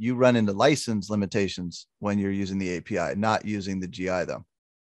that you run into license limitations when you're using the API, not using the GI, though.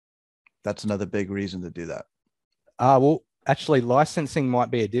 That's another big reason to do that. Well, actually, licensing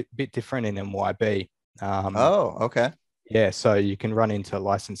might be a bit different in MYOB. Okay. Yeah, so you can run into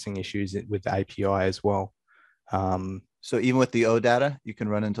licensing issues with the API as well. So even with the OData, you can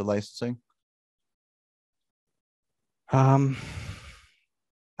run into licensing? I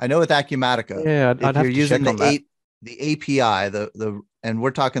know with Acumatica, yeah, I'd have you're to using check on that. the API, and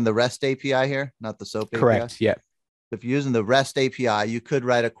we're talking the REST API here, not the SOAP API. Correct. Yeah. If you're using the REST API, you could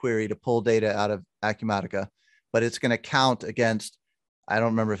write a query to pull data out of Acumatica, but it's going to count against, I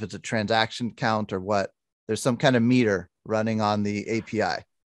don't remember if it's a transaction count or what. There's some kind of meter running on the API,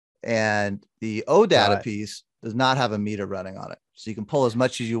 and the OData piece does not have a meter running on it. So you can pull as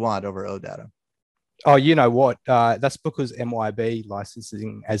much as you want over OData. Oh, you know what? That's because MYOB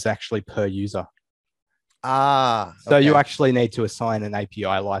licensing is actually per user. Okay. So you actually need to assign an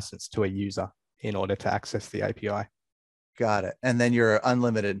API license to a user in order to access the API. Got it. And then you're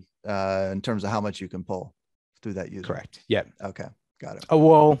unlimited in terms of how much you can pull through that user. Correct. Yeah. Okay. Got it. Oh,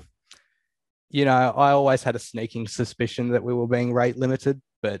 well, I always had a sneaking suspicion that we were being rate limited,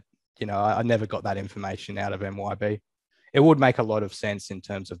 but, I never got that information out of MYOB. It would make a lot of sense in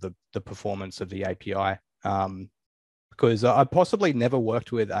terms of the performance of the API, because I possibly never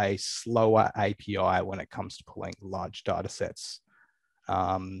worked with a slower API when it comes to pulling large data sets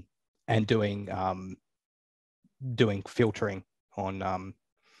and doing filtering on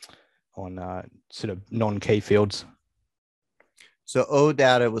sort of non-key fields. So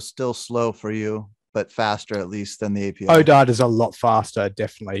OData was still slow for you, but faster at least than the API. OData is a lot faster,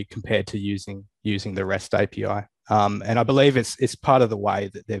 definitely, compared to using the REST API. And I believe it's part of the way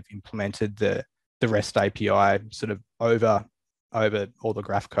that they've implemented the REST API sort of over all the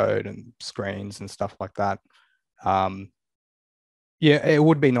graph code and screens and stuff like that. Yeah, it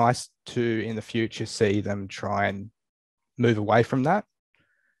would be nice to, in the future, see them try and move away from that,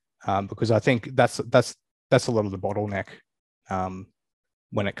 because I think that's a lot of the bottleneck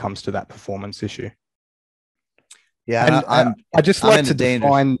when it comes to that performance issue. Yeah, and I just like to danger.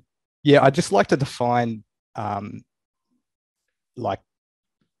 define. Yeah, I just like to define like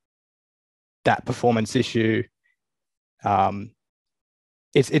that performance issue.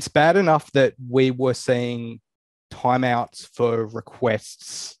 It's bad enough that we were seeing timeouts for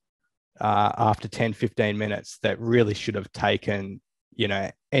requests after 10, 15 minutes that really should have taken,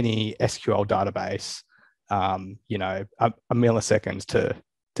 any SQL database, a millisecond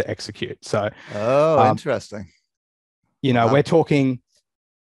to execute. So, interesting. Wow. We're talking,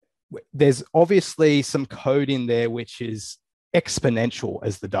 there's obviously some code in there which is exponential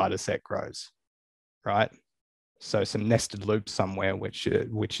as the data set grows, right? So some nested loops somewhere, which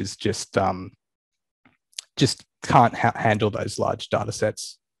is just can't handle those large data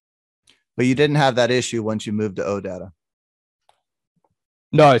sets. But you didn't have that issue once you moved to OData.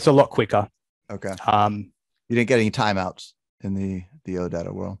 No, it's a lot quicker. Okay. You didn't get any timeouts in the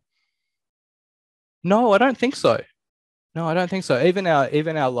OData world. No, I don't think so. Even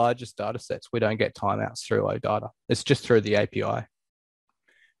our largest data sets, we don't get timeouts through OData. It's just through the API.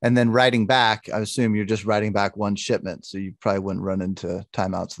 And then writing back, I assume you're just writing back one shipment, so you probably wouldn't run into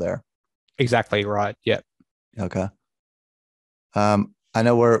timeouts there. Exactly right. Yep. Okay. I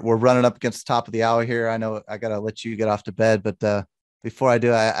know we're running up against the top of the hour here. I know I gotta let you get off to bed, but before I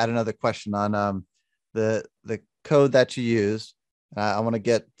do, I had another question on the code that you use. I want to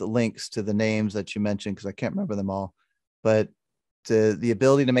get the links to the names that you mentioned because I can't remember them all. But the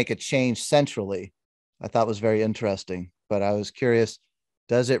ability to make a change centrally, I thought was very interesting. But I was curious,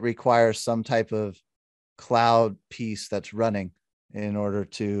 does it require some type of cloud piece that's running in order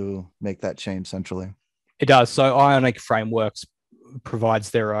to make that change centrally? It does. So Ionic Frameworks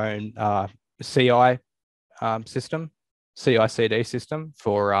provides their own CI system, CI/CD system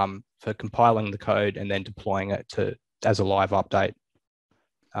for compiling the code and then deploying it as a live update.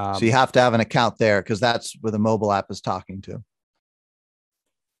 So you have to have an account there because that's where the mobile app is talking to.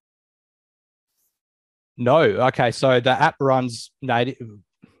 No. Okay. So the app runs not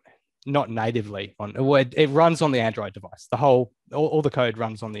natively it runs on the Android device. All the code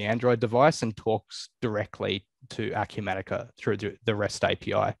runs on the Android device and talks directly to Acumatica through the REST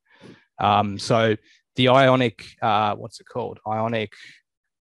API. So the Ionic, Ionic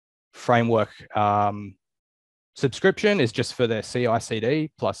Framework subscription is just for their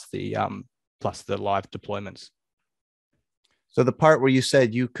CI/CD plus the live deployments. So the part where you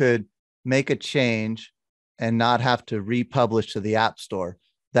said you could make a change and not have to republish to the App Store,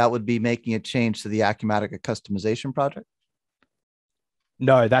 that would be making a change to the Acumatica customization project?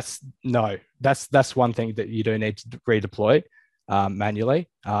 No, that's one thing that you do need to redeploy manually.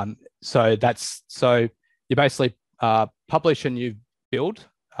 So you basically publish a new build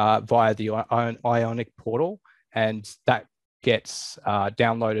via the Ionic portal, and that gets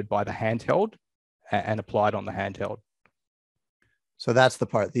downloaded by the handheld and applied on the handheld. So that's the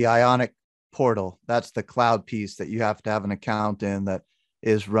part, the Ionic portal. That's the cloud piece that you have to have an account in that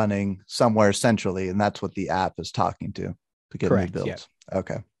is running somewhere centrally, and that's what the app is talking to get Correct, new builds. Yeah.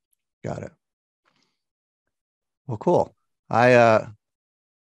 Okay, got it. Well, cool.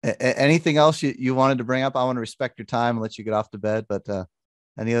 Anything else you wanted to bring up? I want to respect your time and let you get off to bed, but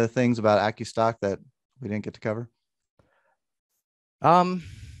any other things about AcuStock that we didn't get to cover?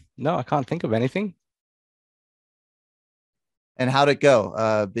 No, I can't think of anything. And how'd it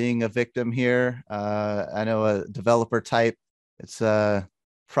go? Being a victim here, I know a developer type. It's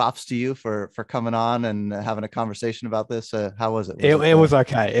props to you for coming on and having a conversation about this. How was it? It was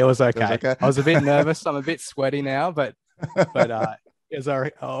okay. It was okay. Okay? I was a bit nervous. I'm a bit sweaty now, but it was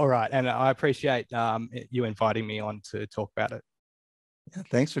all right. And I appreciate you inviting me on to talk about it. Yeah,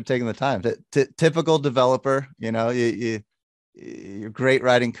 thanks for taking the time. Typical developer, you're great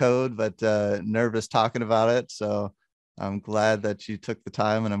writing code, but nervous talking about it. So I'm glad that you took the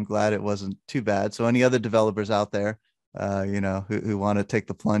time, and I'm glad it wasn't too bad. So any other developers out there, who want to take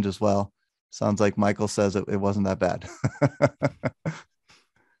the plunge as well, sounds like Michael says it wasn't that bad.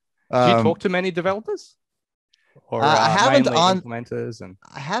 Do you talk to many developers? Or I haven't on implementers, and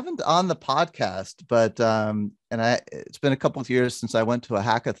I haven't on the podcast, but it's been a couple of years since I went to a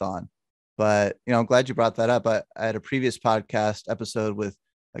hackathon. But I'm glad you brought that up. I had a previous podcast episode with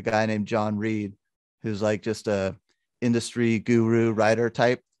a guy named John Reed, who's like just a industry guru writer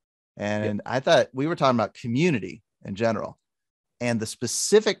type, and yep. I thought we were talking about community in general, and the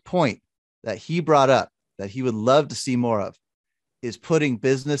specific point that he brought up that he would love to see more of is putting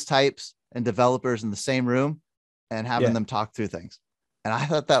business types and developers in the same room and having them talk through things. And I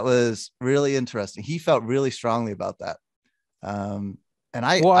thought that was really interesting. He felt really strongly about that. And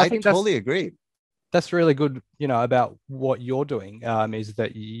Well, I I think totally agree. that's really good, about what you're doing, is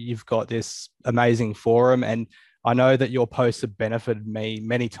that you've got this amazing forum. And I know that your posts have benefited me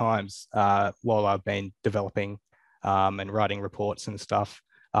many times while I've been developing and writing reports and stuff.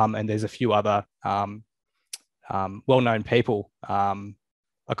 And there's a few other well-known people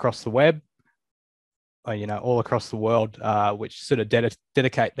across the web, all across the world, which sort of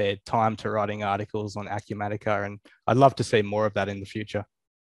dedicate their time to writing articles on Acumatica. And I'd love to see more of that in the future.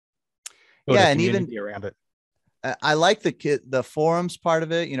 Build a Yeah, and even community around it. I like the forums part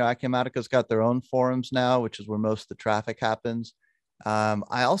of it. Acumatica's got their own forums now, which is where most of the traffic happens.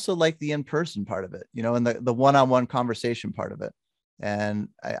 I also like the in-person part of it, and the one-on-one conversation part of it. And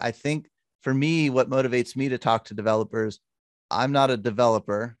I think for me, what motivates me to talk to developers, I'm not a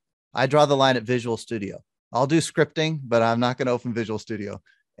developer. I draw the line at Visual Studio. I'll do scripting, but I'm not going to open Visual Studio.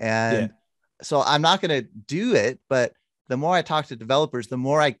 And so I'm not going to do it. But the more I talk to developers, the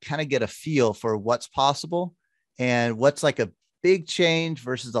more I kind of get a feel for what's possible and what's like a big change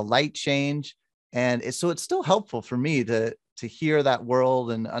versus a light change. And it's still helpful for me to hear that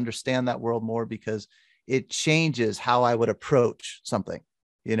world and understand that world more, because it changes how I would approach something,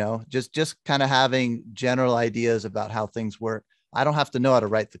 just kind of having general ideas about how things work. I don't have to know how to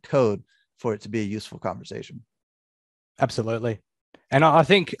write the code for it to be a useful conversation. Absolutely. And I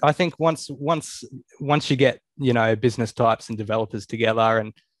think once you get, business types and developers together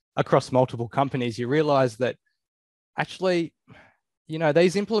and across multiple companies, you realize that actually,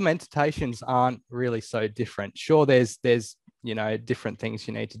 these implementations aren't really so different. Sure, there's different things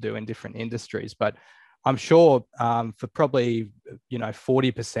you need to do in different industries, but I'm sure for probably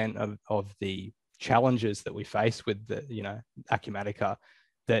 40% of the challenges that we face with the Acumatica,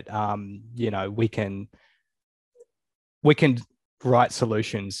 that we can write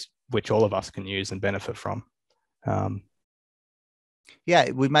solutions which all of us can use and benefit from.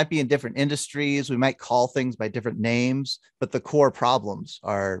 Yeah, we might be in different industries. We might call things by different names, but the core problems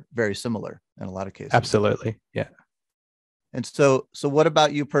are very similar in a lot of cases. Absolutely. Yeah. And so what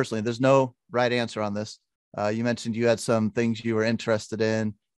about you personally? There's no right answer on this. You mentioned you had some things you were interested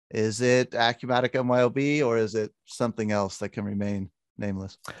in. Is it Acumatica MYOB, or is it something else that can remain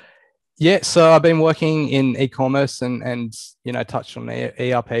nameless? Yeah. So I've been working in e-commerce and touched on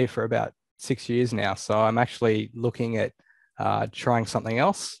ERP for about 6 years now. So I'm actually looking at trying something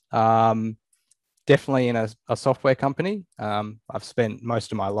else. Definitely in a software company. I've spent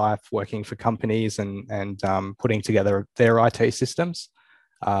most of my life working for companies and putting together their IT systems.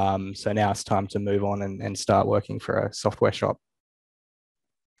 So now it's time to move on and start working for a software shop.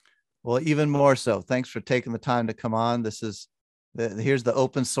 Well, even more so. Thanks for taking the time to come on. Here's the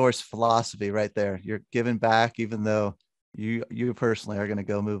open source philosophy right there. You're giving back, even though you personally are going to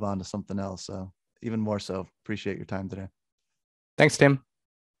go move on to something else. So even more so, appreciate your time today. Thanks, Tim.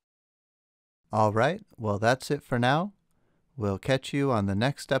 All right. Well, that's it for now. We'll catch you on the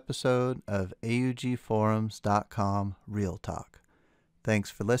next episode of AUGforums.com Real Talk.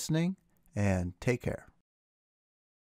 Thanks for listening, and take care.